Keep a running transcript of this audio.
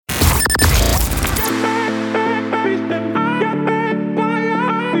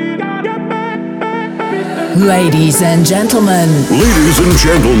Ladies and gentlemen. Ladies and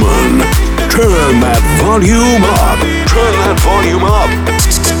gentlemen, turn that volume up. Turn that volume up.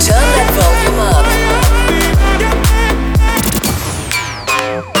 Turn that volume up.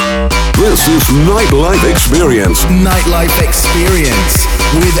 This is Nightlife Experience. Nightlife Experience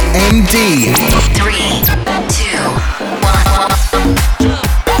with MD. 3, 2, 1.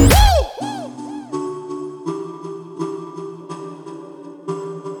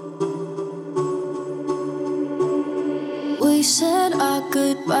 We said our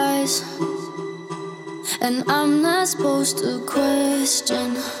goodbyes, and I'm not supposed to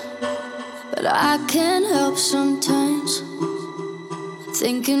question, but I can't help sometimes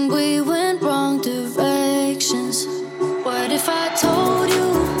thinking we went wrong directions. What if I told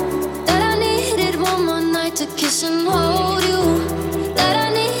you that I needed one more night to kiss and hold you, that I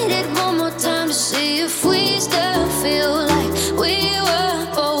needed one more time to see if we still feel like we were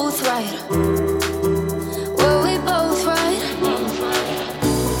both right? Were we both right?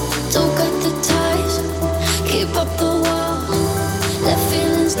 Don't cut the ties, keep up the walls, let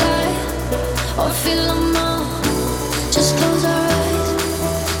feelings die or feel them all. Just close our eyes,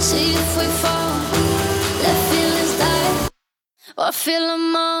 see if we fall, let feelings die or feel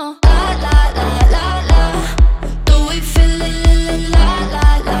them all. La la la la la, do we feel it? La la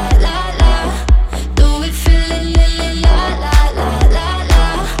la la la, do we feel it? La la la la la,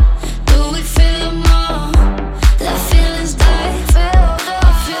 do we feel them all? Let feelings die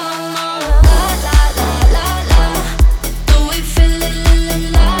or feel them all. La la la la la, do we feel it?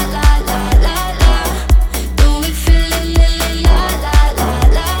 La la la la la, do we feel it? La la la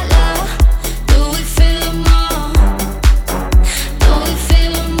la la, do we feel them all? Do we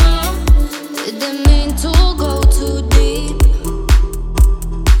feel them all? Didn't mean to go too deep,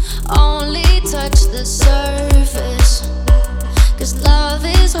 only touch the surface, 'cause love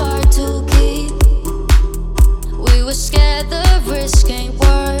is hard to keep. We were scared the risk ain't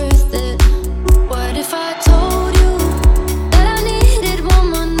worth it. What if I told you that I needed one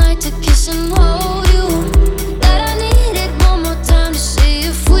more night to kiss and hold you, that I needed one more time to see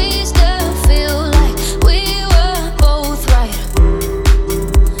if we still feel like we were both right?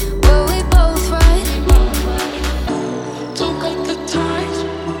 Were we both right? Don't cut the ties,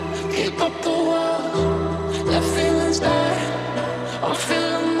 keep up the walls, let feelings die or feel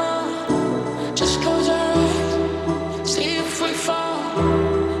them all. Just close our eyes, see if we fall,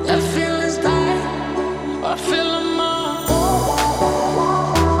 let feelings die or feel them all.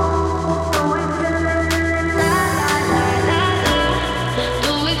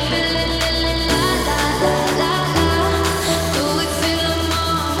 Do we feel it? La la la la la. Do we feel them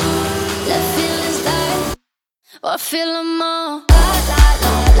all? Let feelings die or feel them all. La la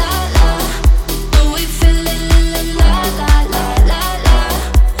la la la. Do we feel it? La la la la la.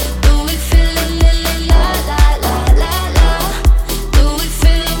 Do we feel it? La la la la la. Do we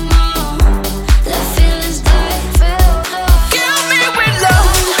feel them all? Let feelings die. Kill me with love.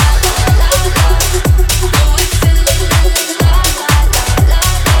 Do we feel it? La la la la la.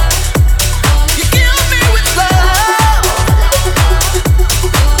 You kill me with love.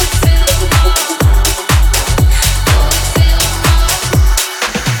 Do we feel them all?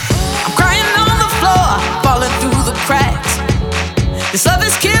 I'm crying on the floor, falling through the cracks. This love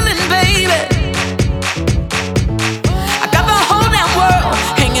is killing, baby. I got the whole damn world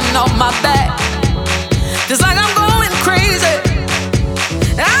hanging on my back. Just like I'm going crazy.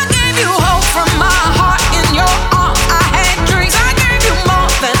 And I gave you hope from my heart. In your arms I had dreams. I gave you more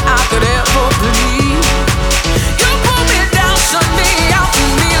than I could ever believe. You pulled me down, shut me out,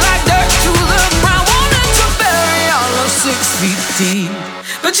 threw me like dirt to the ground. Wanted to bury all of 6 feet deep,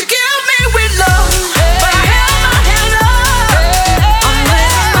 but you killed me with love. But I held my hand up. I'm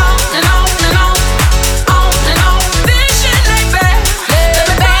living on and on and on, on and on. This shit ain't bad. Let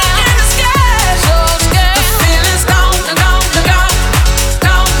me back in the sky. The feeling's gone and gone and gone,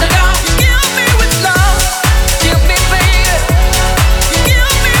 gone and gone. You killed me with love. Kill me, baby. You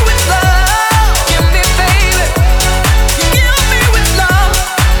killed me with love. Kill me, baby. You killed me with love.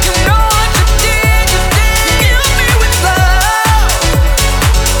 You know what you did. You killed me with love.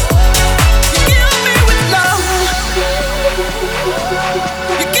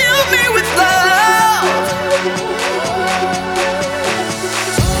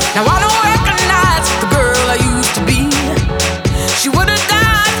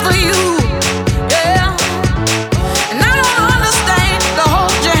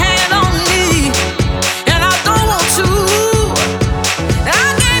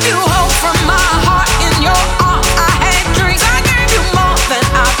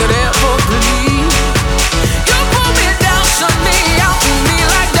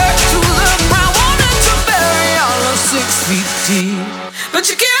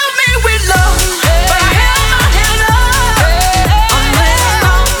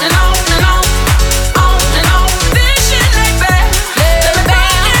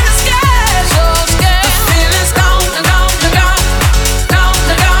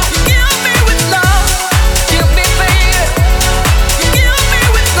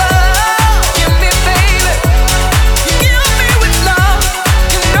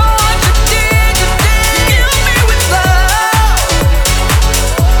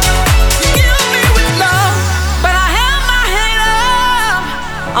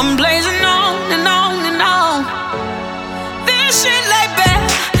 I'm blazing on and on and on. This shit laid bare,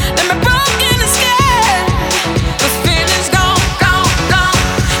 let me broken and scared. The feeling's gone, gone, gone,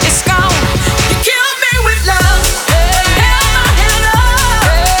 it's gone. You killed me with love, held my hand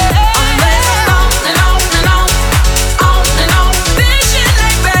up. I'm blazing on and on and on, on and on. This shit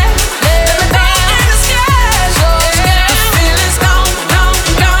laid bare, let me broken and scared. The feeling's gone, gone,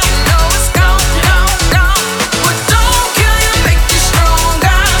 gone, know it's gone, gone, gone. What don't kill you make you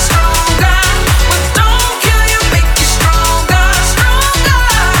stronger, stronger. What don't kill you make you stronger, stronger.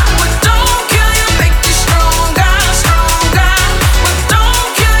 What don't kill you make you stronger, stronger. What don't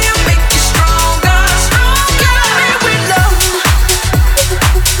kill you make you stronger, stronger. Kill me with love.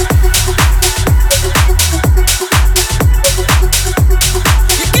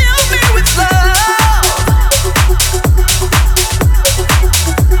 You kill me with love.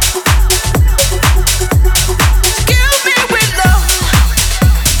 Kill me with love.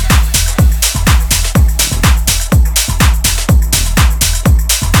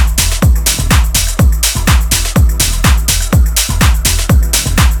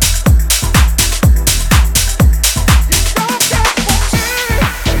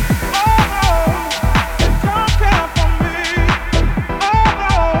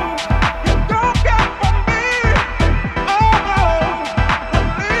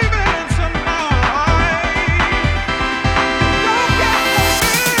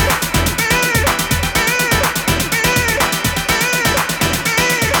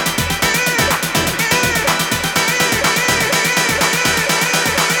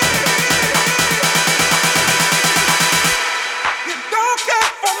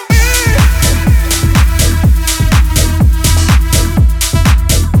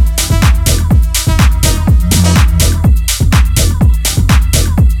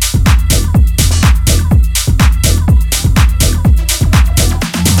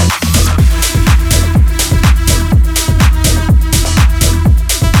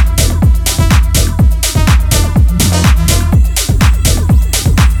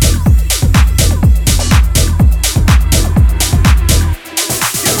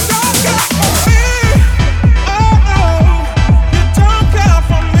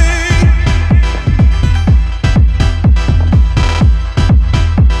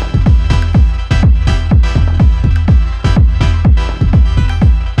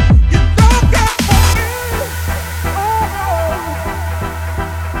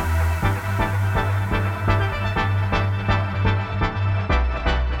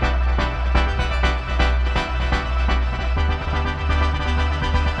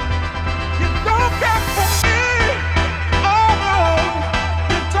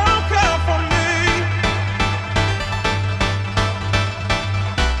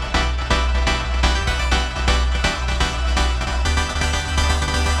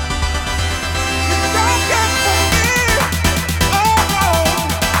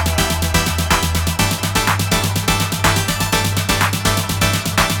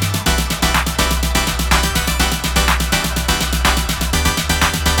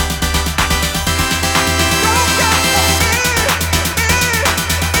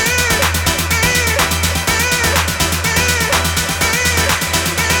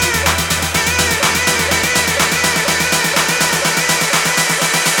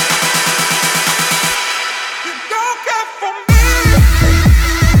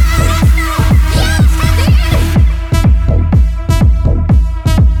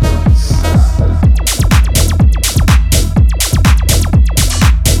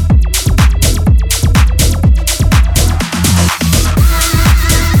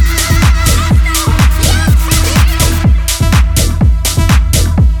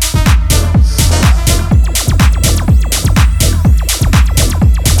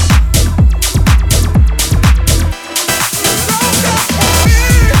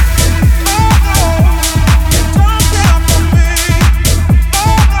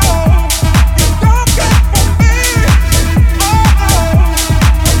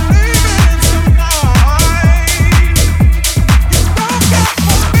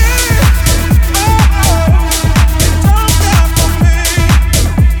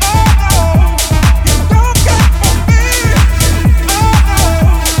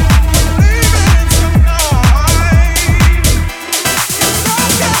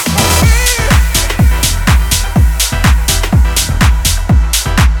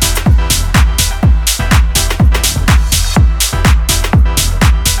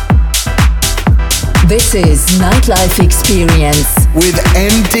 This is Nightlife Experience with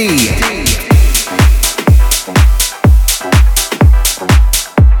MD.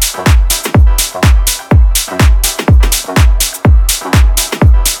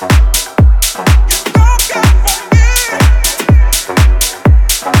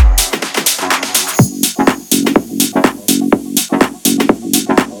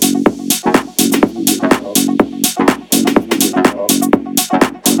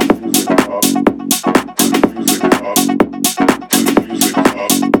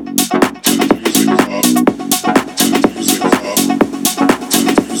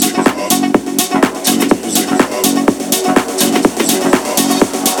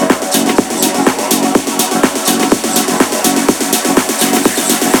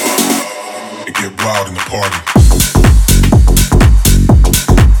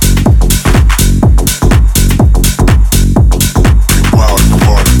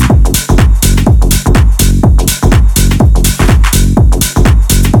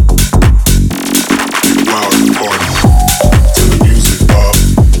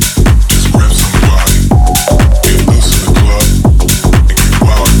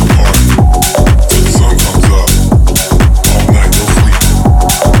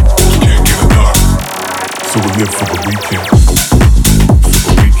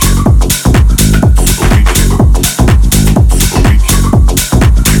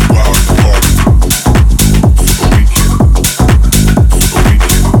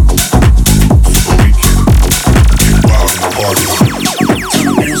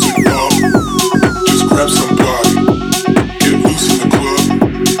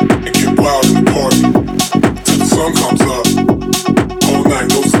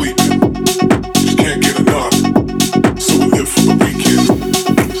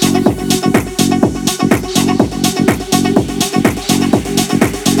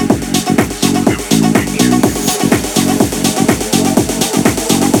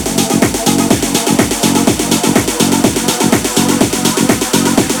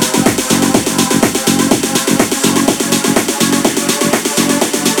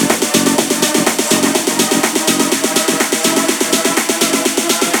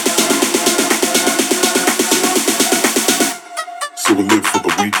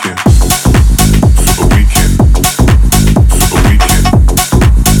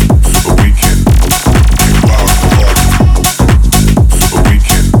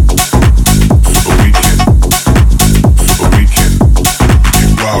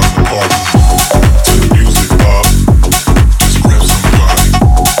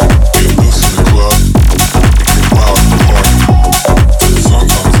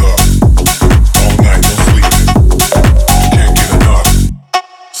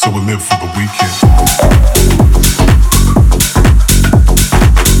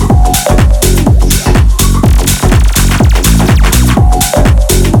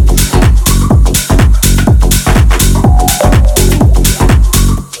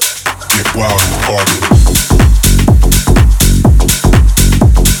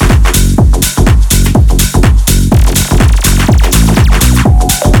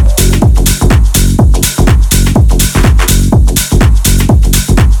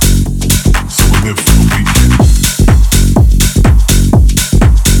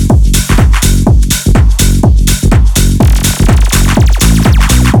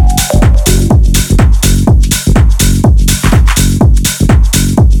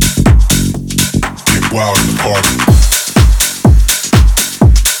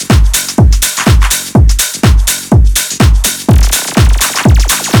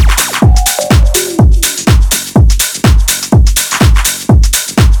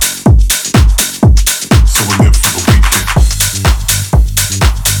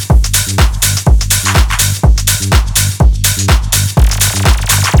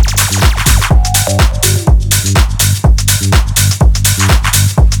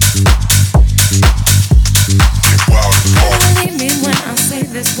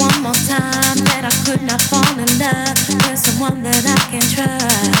 one more time that I could not fall in love with someone that I can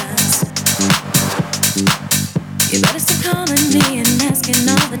trust. You better stop calling me and asking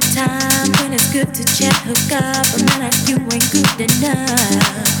all the time when it's good to chat, hook up, but man, like you ain't good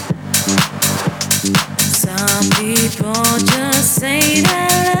enough. Some people just say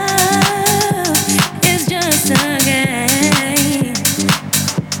that love is just a game.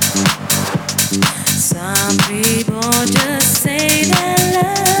 Some people just say that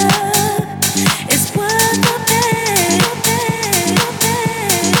love is worth the pain.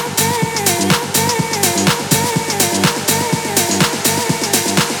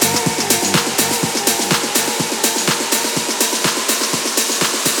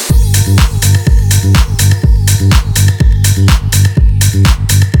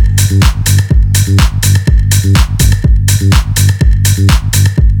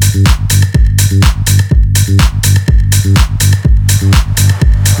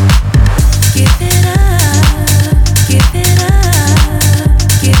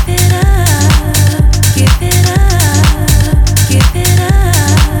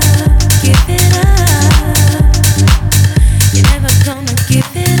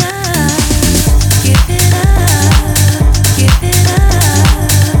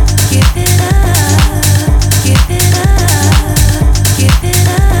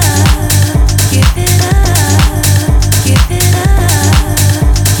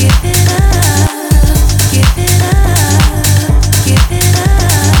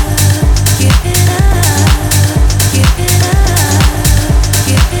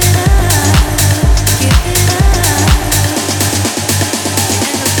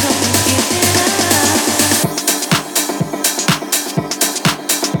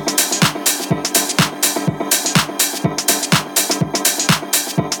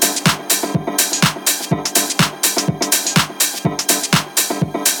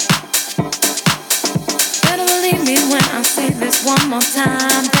 One more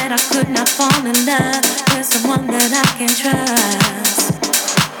time that I could not fall in love with someone that I can trust.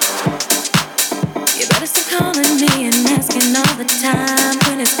 You better stop calling me and asking all the time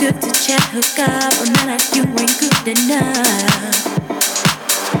when it's good to chat, hook up, but man, like you ain't good enough.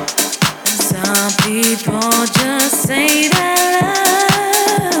 Some people just say that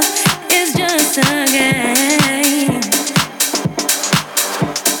love is just a game.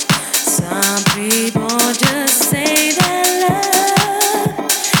 Some people just say that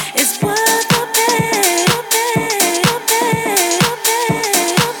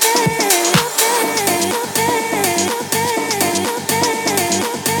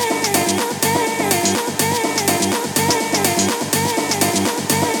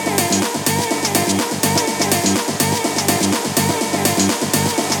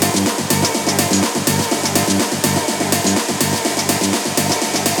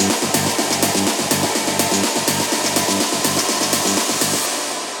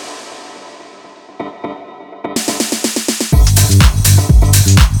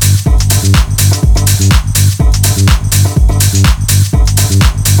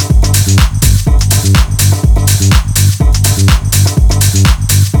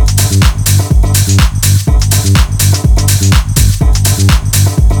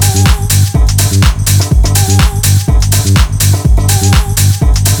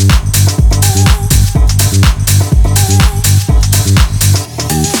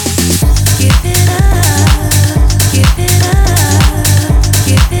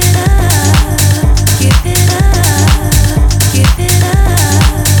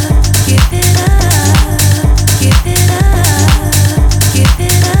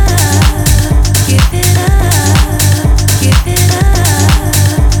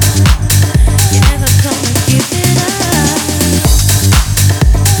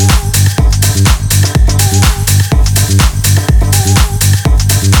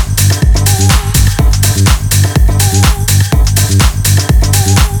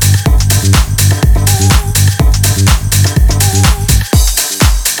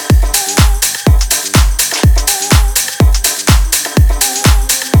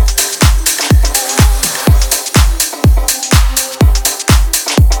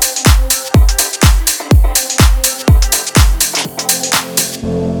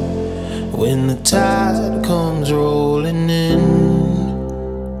when the tide comes rolling in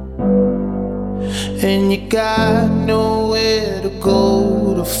and you got nowhere to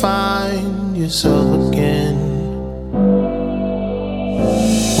go to find yourself again.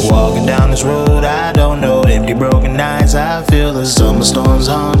 Walking down this road I don't know, empty broken nights, I feel the summer storms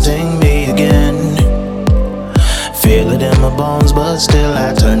haunting me again. Feel it in my bones, but still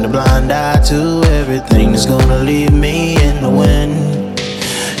I turn a blind eye to everything that's gonna leave me in the wind.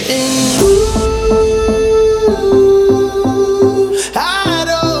 I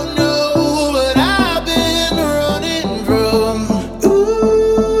don't know what I've been running from.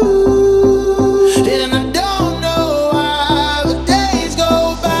 And I don't know why the days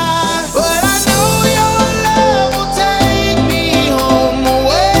go by, but I know your love will take me home,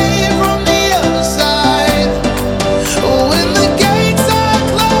 away from the other side. When the gates are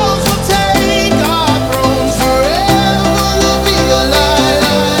closed, we'll take our thrones. Forever we'll be alive.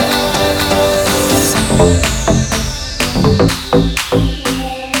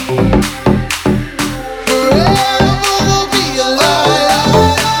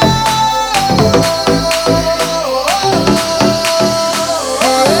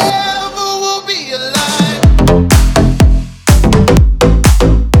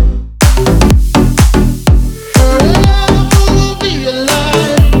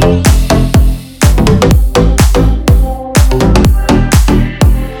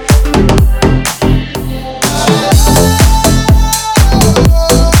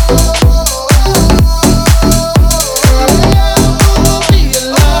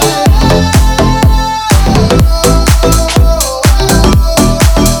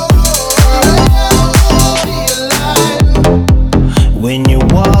 When your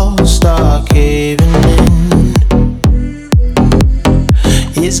walls start caving in,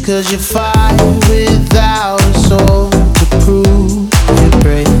 it's 'cause you fight without a soul to prove you're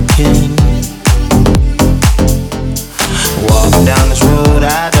breaking. Walking down this road,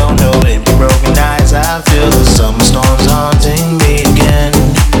 I don't know, empty broken eyes, I feel the summer storms haunting me again.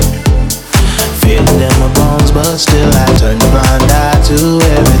 Feel it in my bones, but still I turn a blind eye to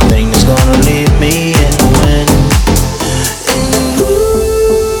everything that's gonna leave me in the wind.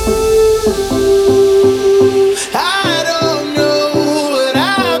 I don't know what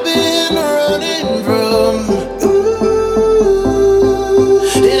I've been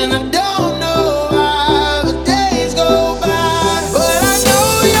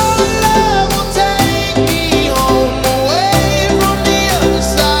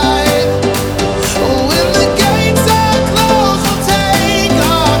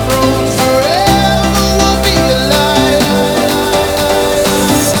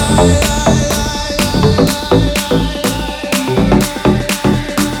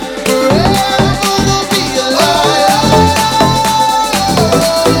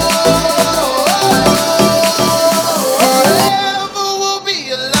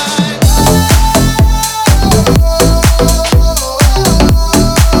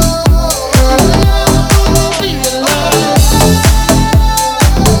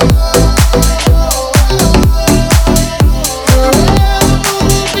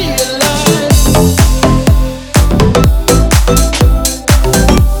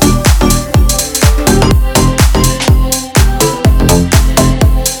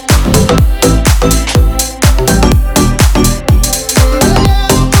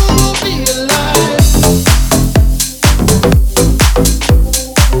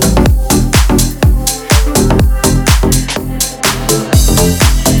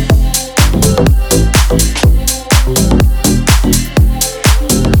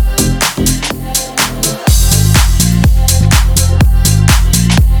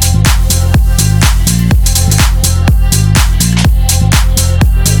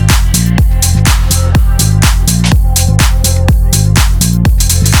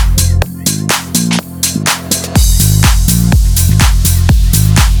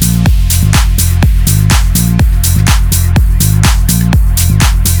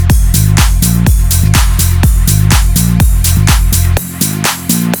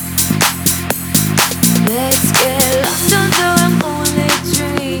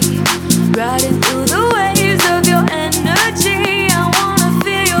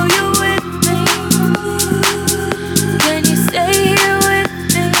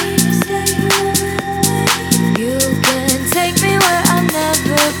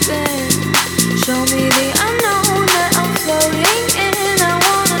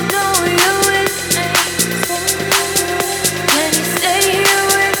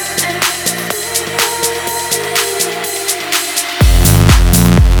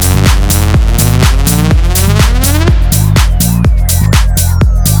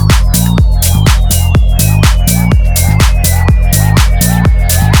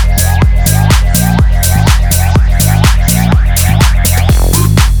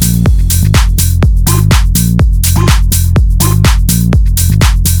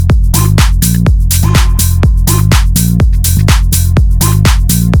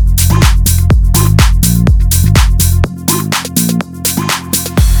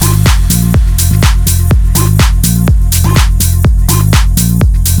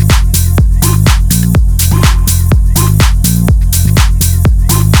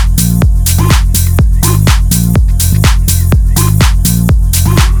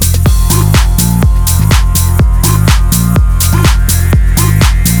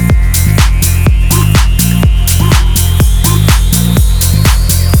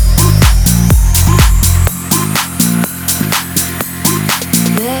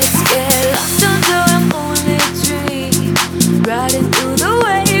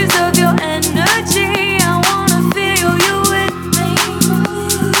waves of your energy. I wanna feel you with me.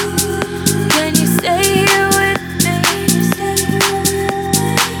 Can you stay here with me?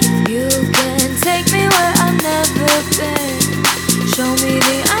 You can take me where I've never been. Show me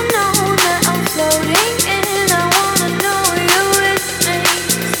the unknown that I'm floating in. I wanna know you with me.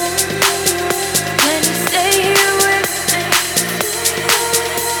 Can you stay here with me?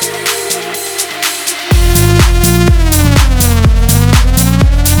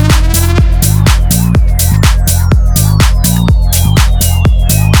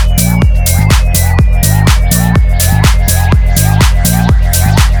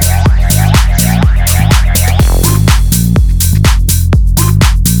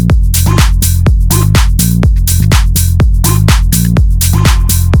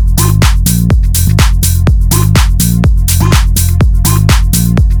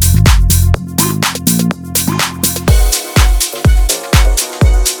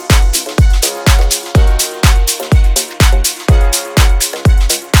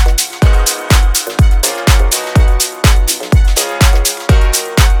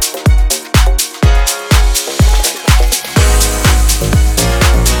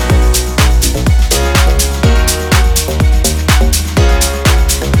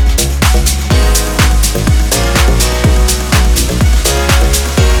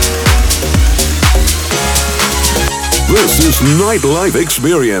 This is Nightlife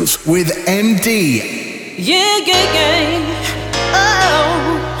Experience with MD. Yeah, yeah, yeah. Oh.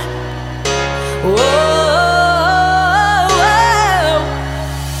 Whoa, whoa.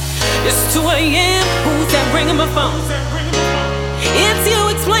 It's 2 a.m. Who's that ringing my phone? It's you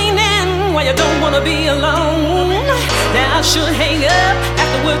explaining why you don't wanna be alone. Now I should hang up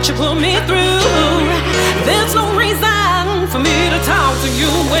after what you put me through. There's no reason for me to talk to you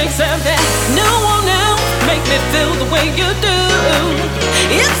except that no one else make me feel the way you do.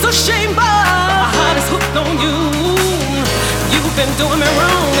 It's a shame, but my heart is hooked on you. You've been doing me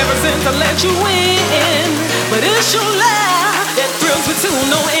wrong ever since I let you in. But it's your love that thrills me to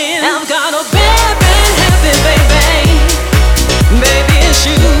no end. I've got a bad, bad habit, baby. Baby, it's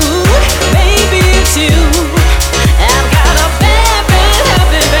you. Baby, it's you. I've got a bad, bad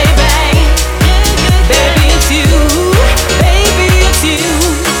habit, baby. Baby, it's you. Baby, it's you.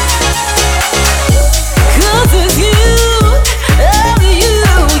 'Cause it's you, oh you,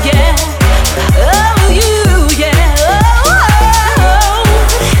 yeah, oh you, yeah,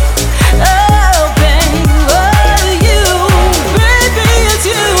 oh, babe, oh you, baby, it's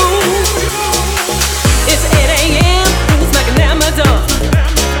you. It's 8 a.m. Who's knocking at my door?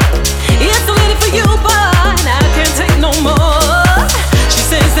 It's a lady for you, but I can't take no more. She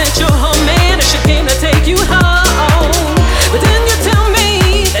says that you're her man and she came to take you home. But then you tell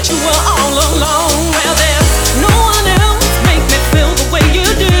me that you were all alone. Well, there's no one else make me feel the way you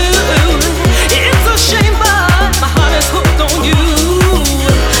do. It's a shame, but my heart is hooked on you.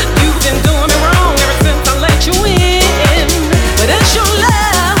 You've been doing me wrong ever since I let you in. But it's your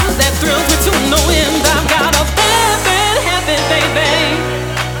love that thrills me to no end. I've got a bad, bad habit, baby.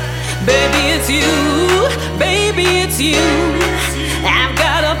 Baby, it's you. Baby, it's you. I've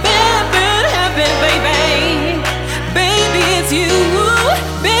got a bad, bad habit, baby. Baby, it's you.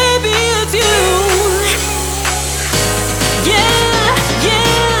 Baby, it's you. Yeah,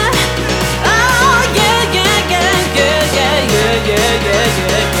 yeah. Oh, yeah, yeah, yeah, yeah, yeah, yeah, yeah, yeah,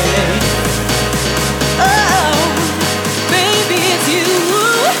 yeah. Oh, baby, it's you.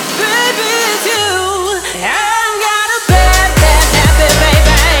 Baby, it's you. I've got a bad, bad habit,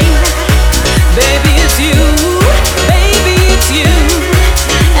 baby. Baby, it's you. Baby, it's you.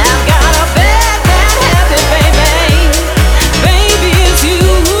 I've got a bad, bad habit, baby. Baby, it's you.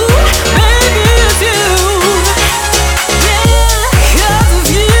 Baby, it's you. Yeah, 'cause it's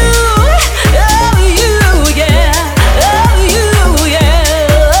you. Oh, you, yeah. Oh, you, yeah.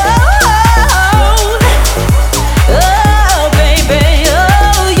 Oh, baby.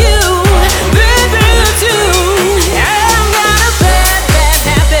 Oh, you. Baby, it's you. I've got a bad, bad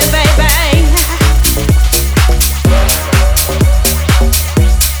habit, baby.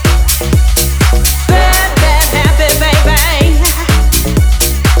 Bad, bad habit, baby.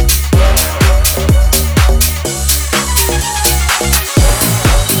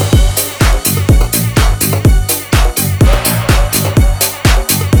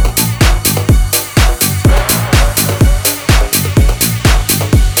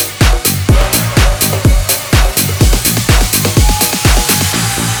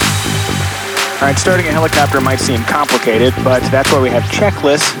 All right, starting a helicopter might seem complicated, but that's why we have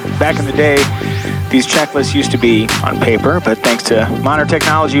checklists. Back in the day, these checklists used to be on paper, but thanks to modern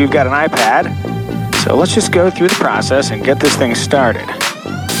technology, you've got an iPad. So let's just go through the process and get this thing started.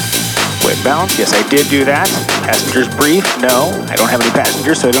 Weight balance, yes, I did do that. Passengers brief, no. I don't have any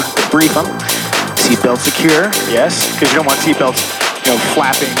passengers, so I don't have to brief them. Seatbelt secure, yes, because you don't want seatbelts,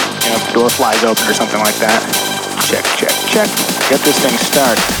 flapping, if the door flies open or something like that. Check, check, check. Get this thing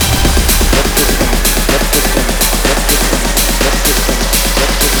started.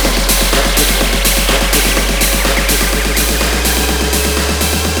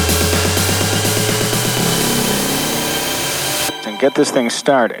 And get this thing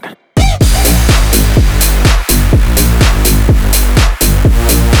started.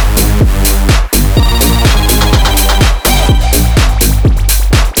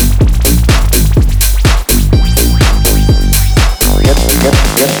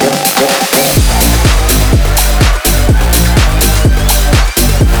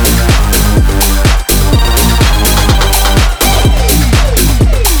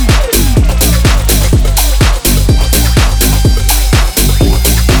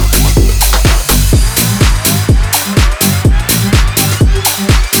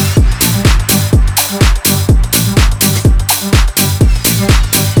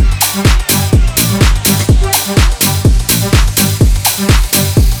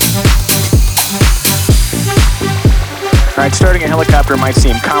 Alright, starting a helicopter might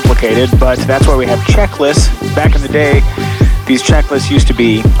seem complicated, but that's why we have checklists. Back in the day, these checklists used to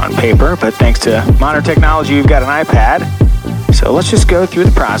be on paper, but thanks to modern technology, you've got an iPad. So let's just go through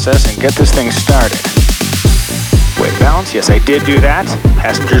the process and get this thing started. Weight balance, yes, I did do that.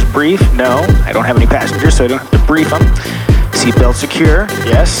 Passengers brief, no. I don't have any passengers, so I don't have to brief them. Seatbelt secure,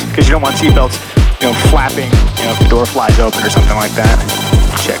 yes, because you don't want seatbelts, flapping, if the door flies open or something like that.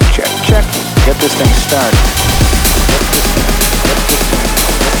 Check, check, check. Get this thing started.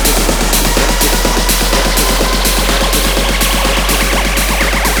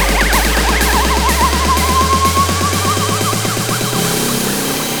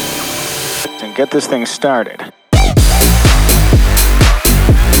 And get this thing started.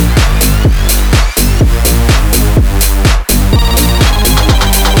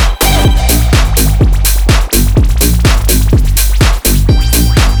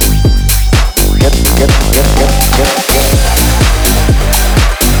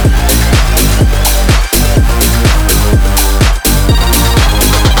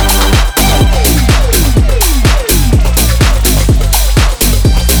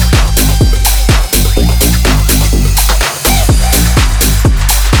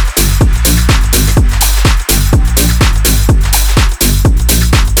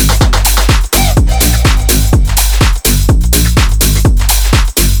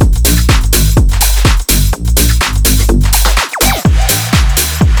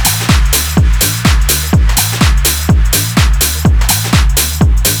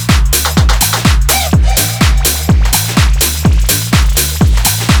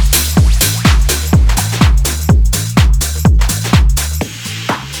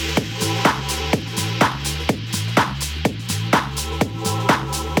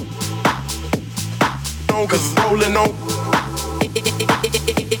 Cause rolling on.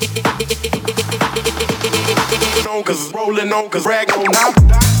 Cause rolling on, cause rag on now.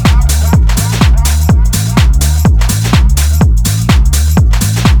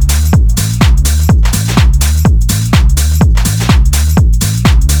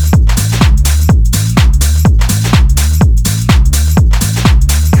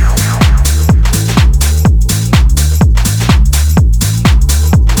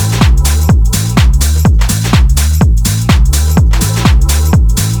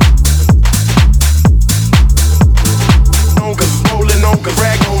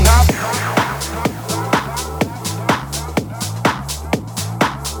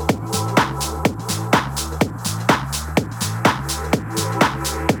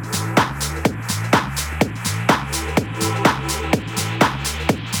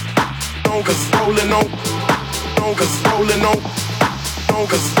 Cause rolling on, cause rolling on,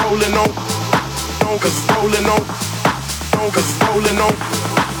 cause rolling on, cause rolling on, cause rolling on,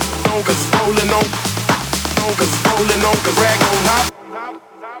 cause rolling on, cause rolling on, cause rag on hop.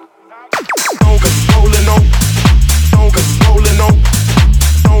 Cause rolling on, cause rolling on,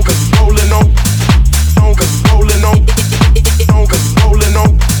 cause rolling on, cause rolling on, cause rolling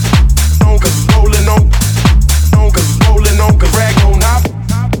on, cause rolling on, cause rolling on, cause rag on hop.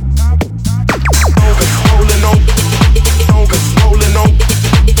 Rolling on, cause rolling on,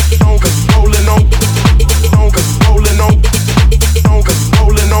 cause rolling on, cause rolling on, cause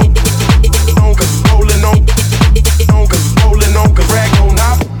rolling on, cause rolling on, cause rolling on, cause rag on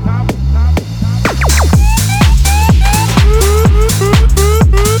hop.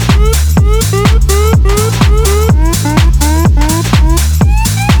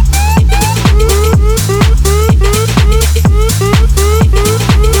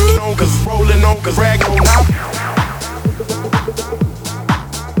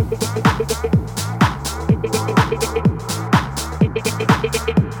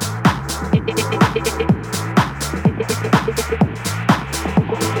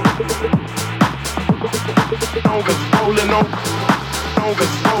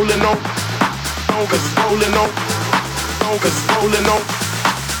 rolling on, Tonka's rolling on,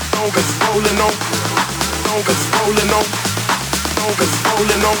 Tonka's rolling on, Tonka's rolling on, Tonka's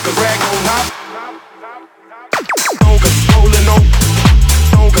rolling on, the rag on hop. Tonka's rolling on,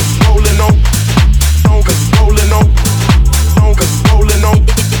 Tonka's rolling on, Tonka's rolling on, Tonka's rolling on,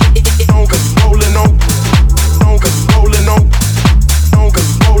 Tonka's rolling on, Tonka's rolling on,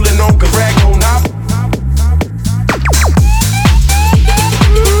 Tonka's rolling on, the rag on hop.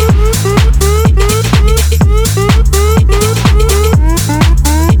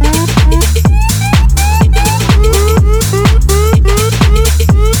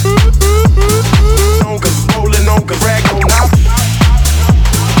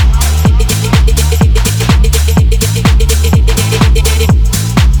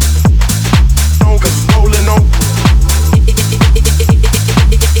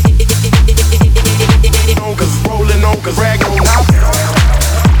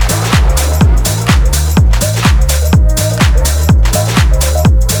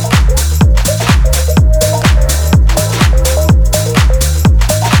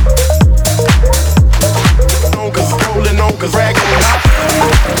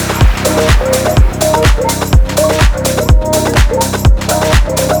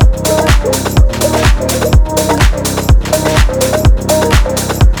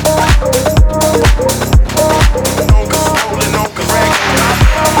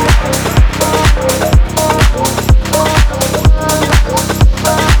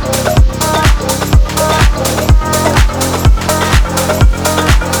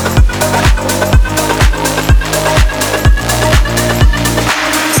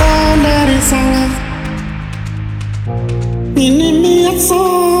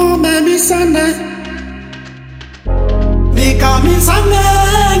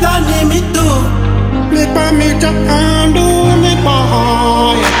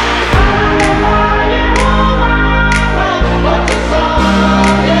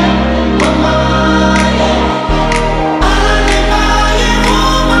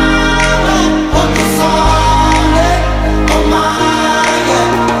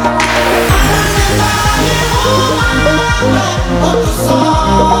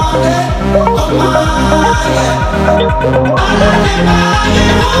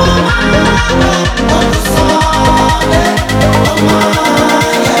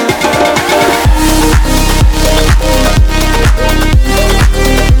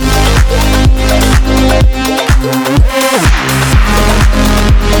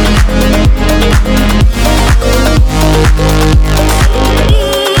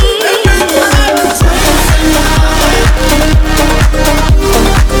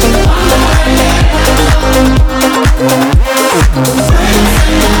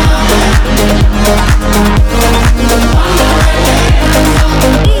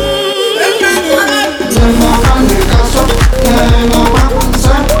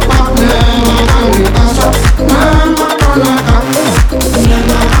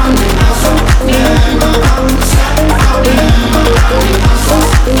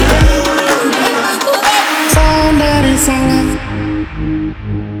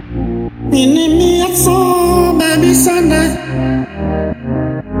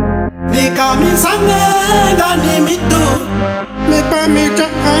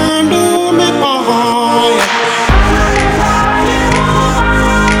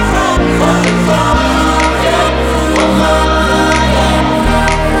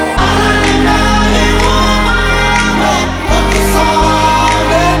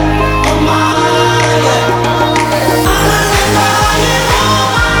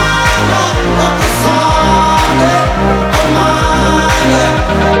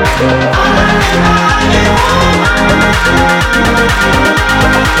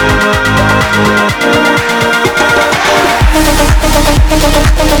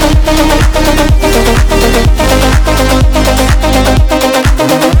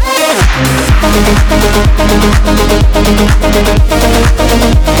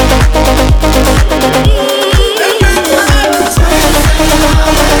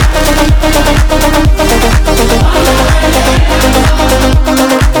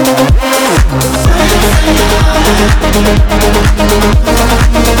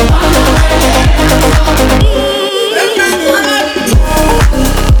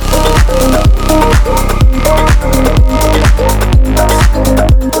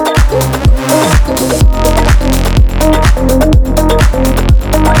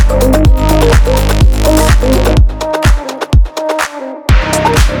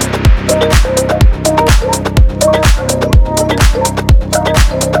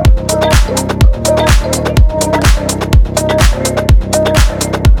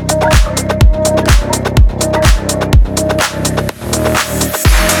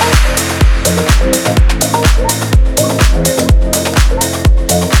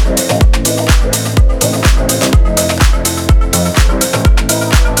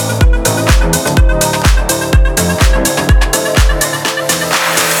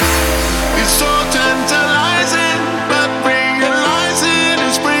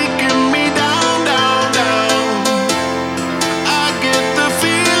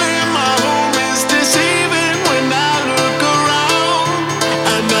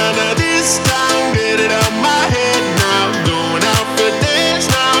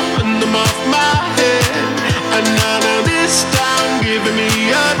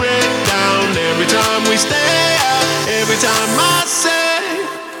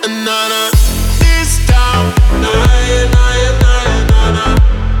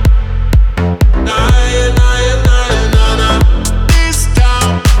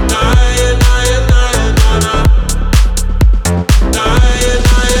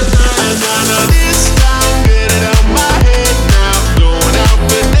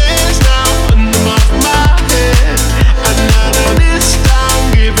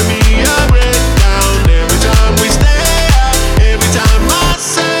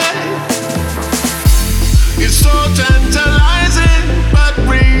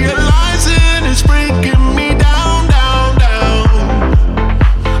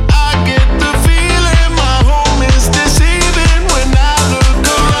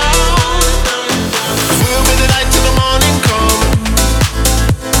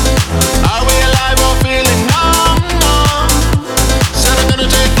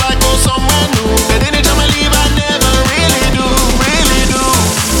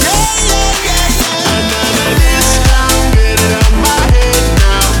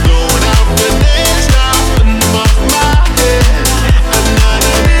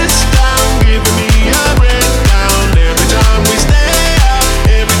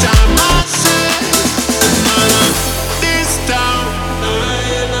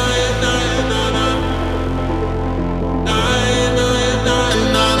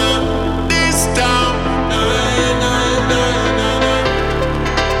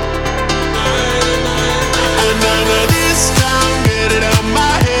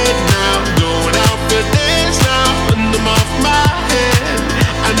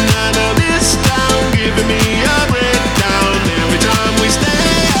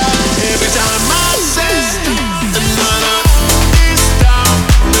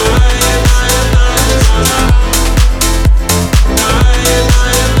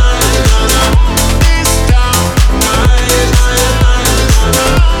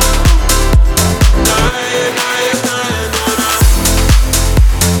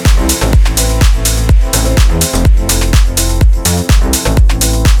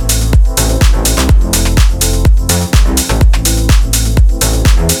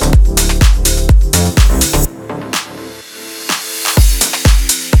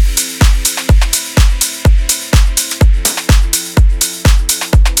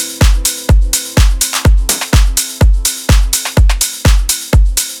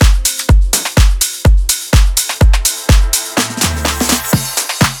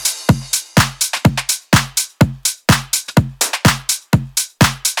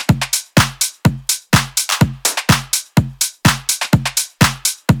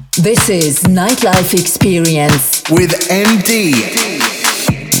 This is Nightlife Experience with ND.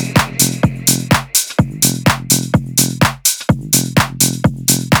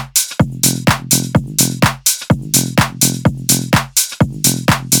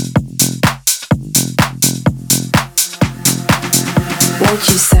 What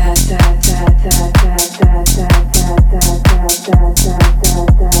you said, what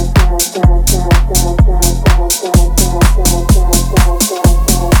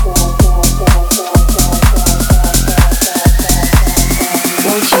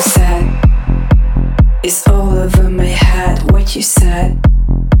you said is all over my head. What you said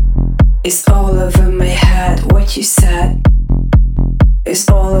is all over my head. What you said is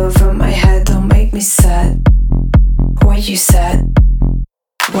all over my head. Don't make me sad. What you said.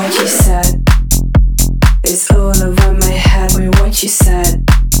 What you said is all over my head. What you said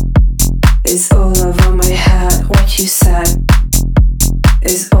is all over my head. What you said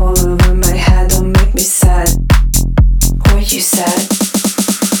is all over my head. Don't make me sad. What you said.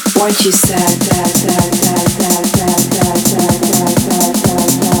 What you said.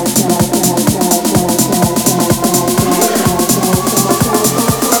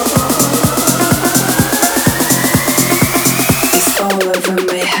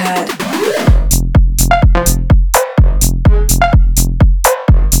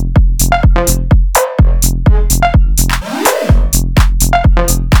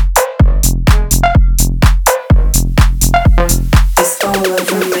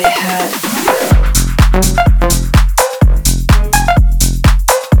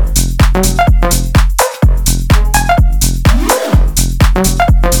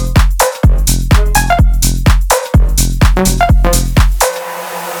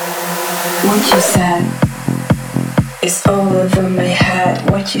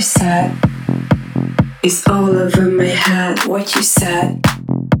 What you said is all over my head. What you said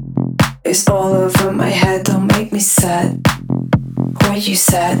is all over my head. Don't make me sad. What you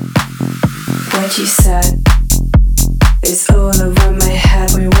said. What you said is all over my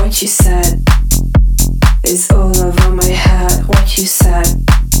head. What you said is all over my head. What you said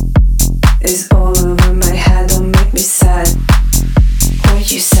is all over my head. Don't make me sad.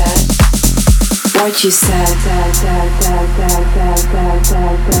 What you said. What you said.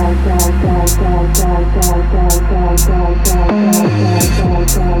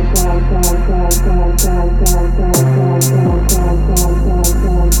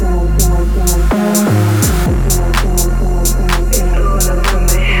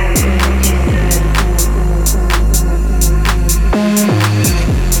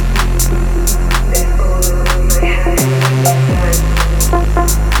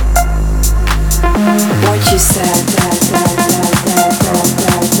 What you said.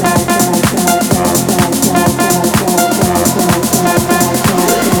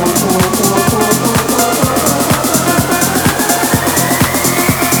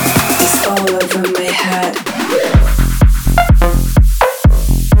 It's all over my head.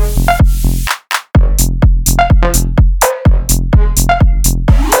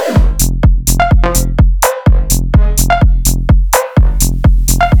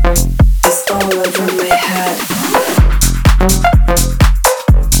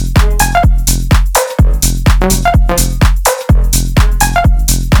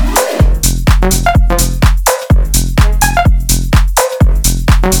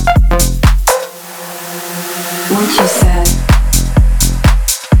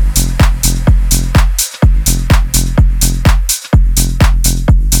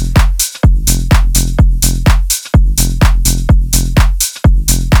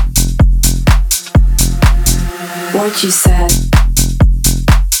 What you said.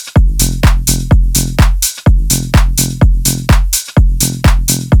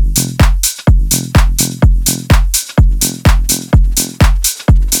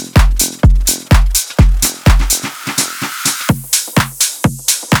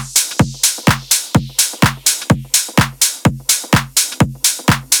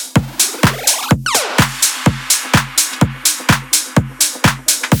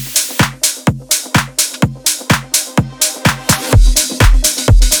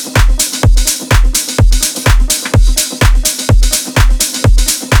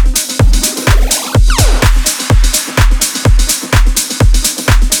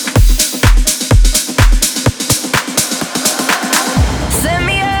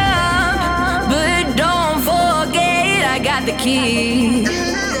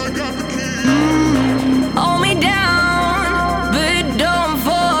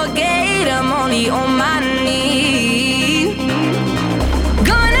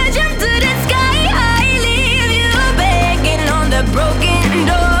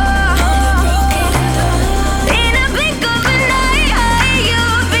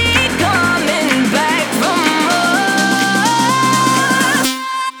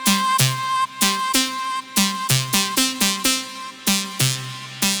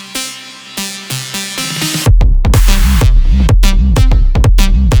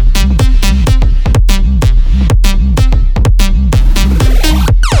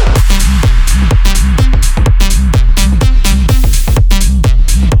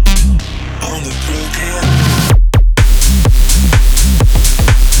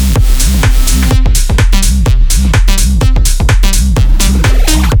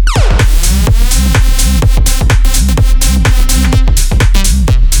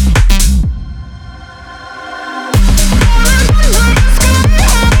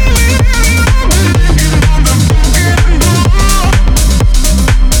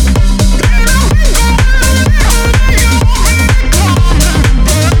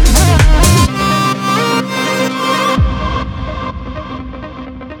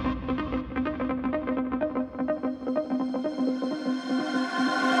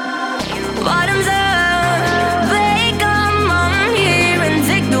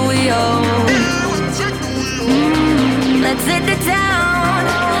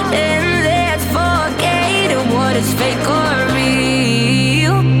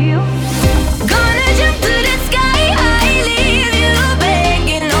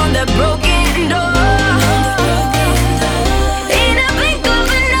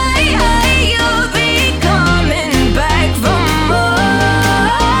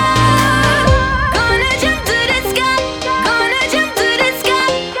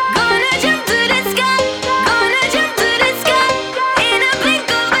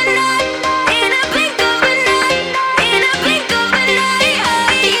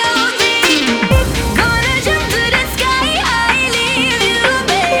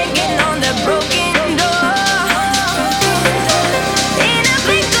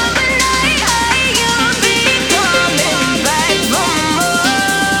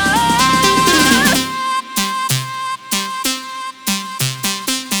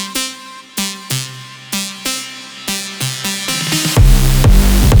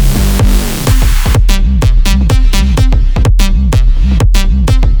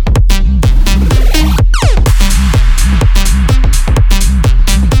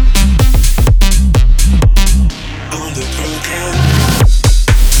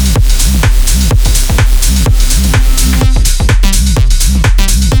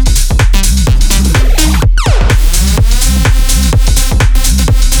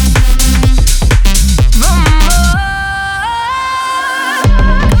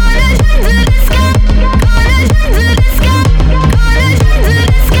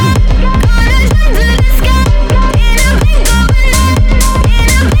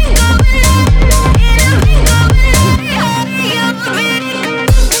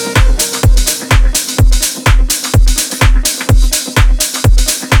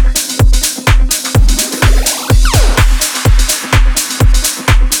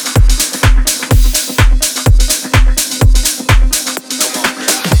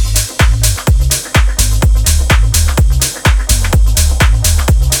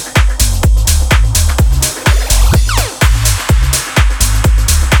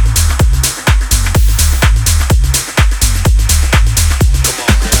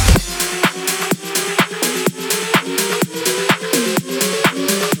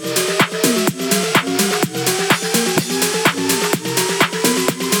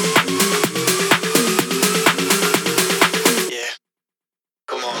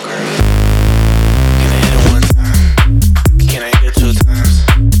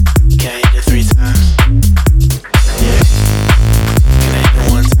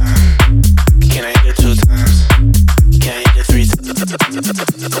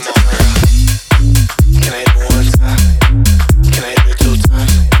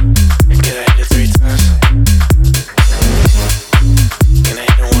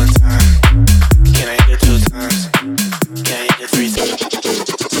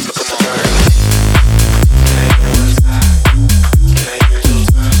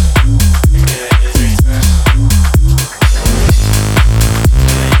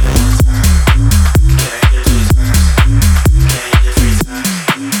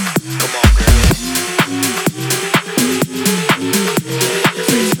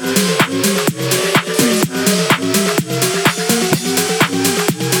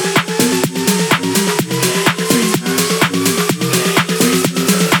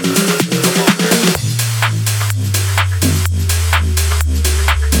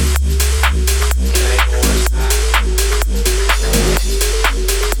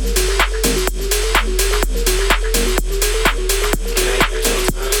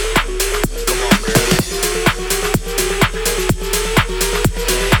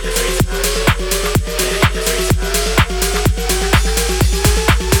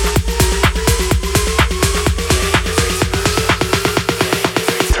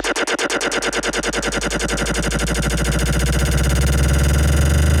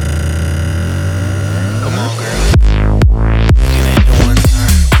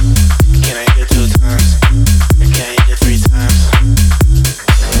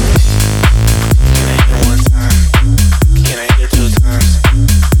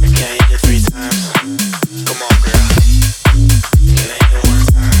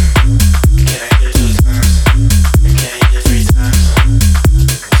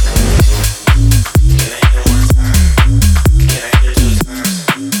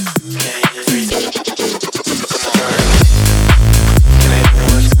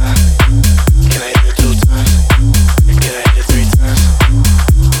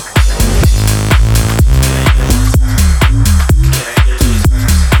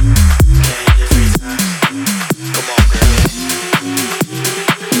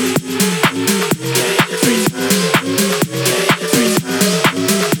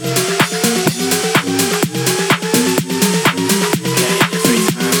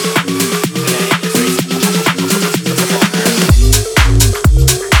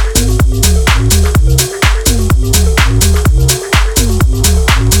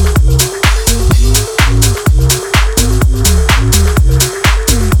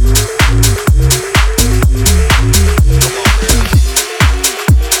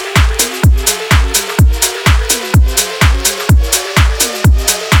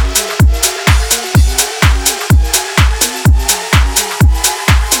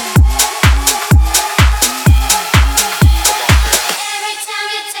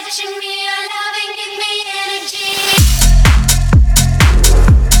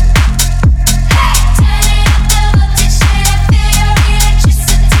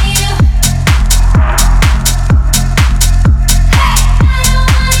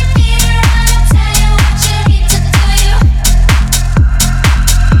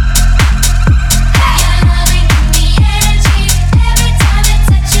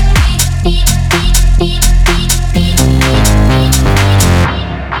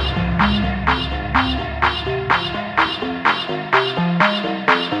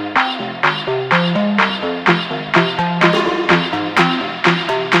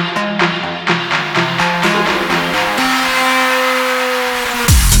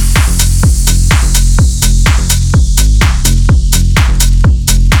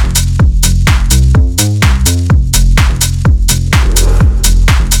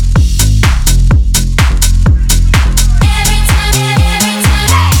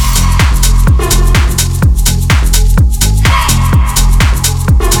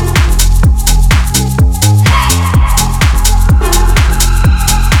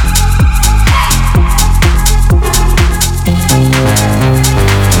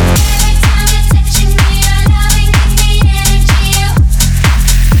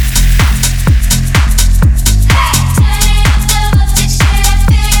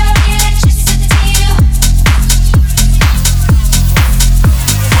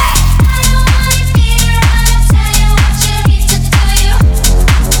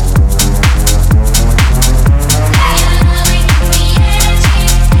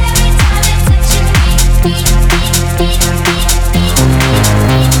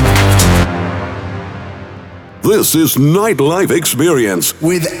 This is Nightlife Experience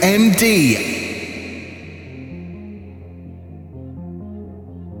with MD.